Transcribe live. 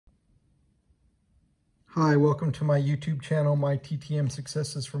Hi, welcome to my YouTube channel, my TTM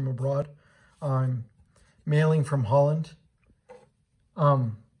Successes from Abroad. I'm mailing from Holland.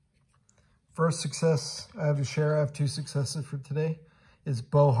 First success I have to share, I have two successes for today, is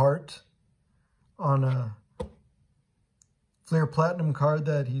Bo Hart on a Fleer Platinum card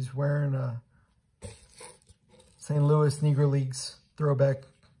that he's wearing a St. Louis Negro Leagues throwback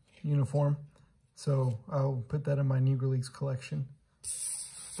uniform. So I'll put that in my Negro Leagues collection.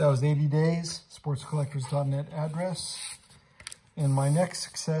 That was 80 days, sportscollectors.net address. And my next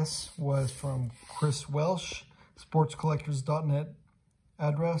success was from Chris Welsh, sportscollectors.net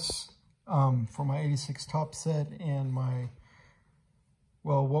address, for my 86 top set and my,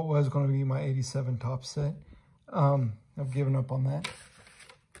 well, what was going to be my 87 top set. I've given up on that.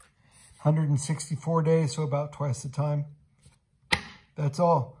 164 days, so about twice the time. That's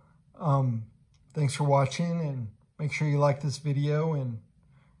all. Thanks for watching, and make sure you like this video and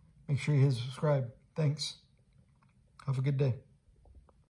make sure you hit subscribe. Thanks. Have a good day.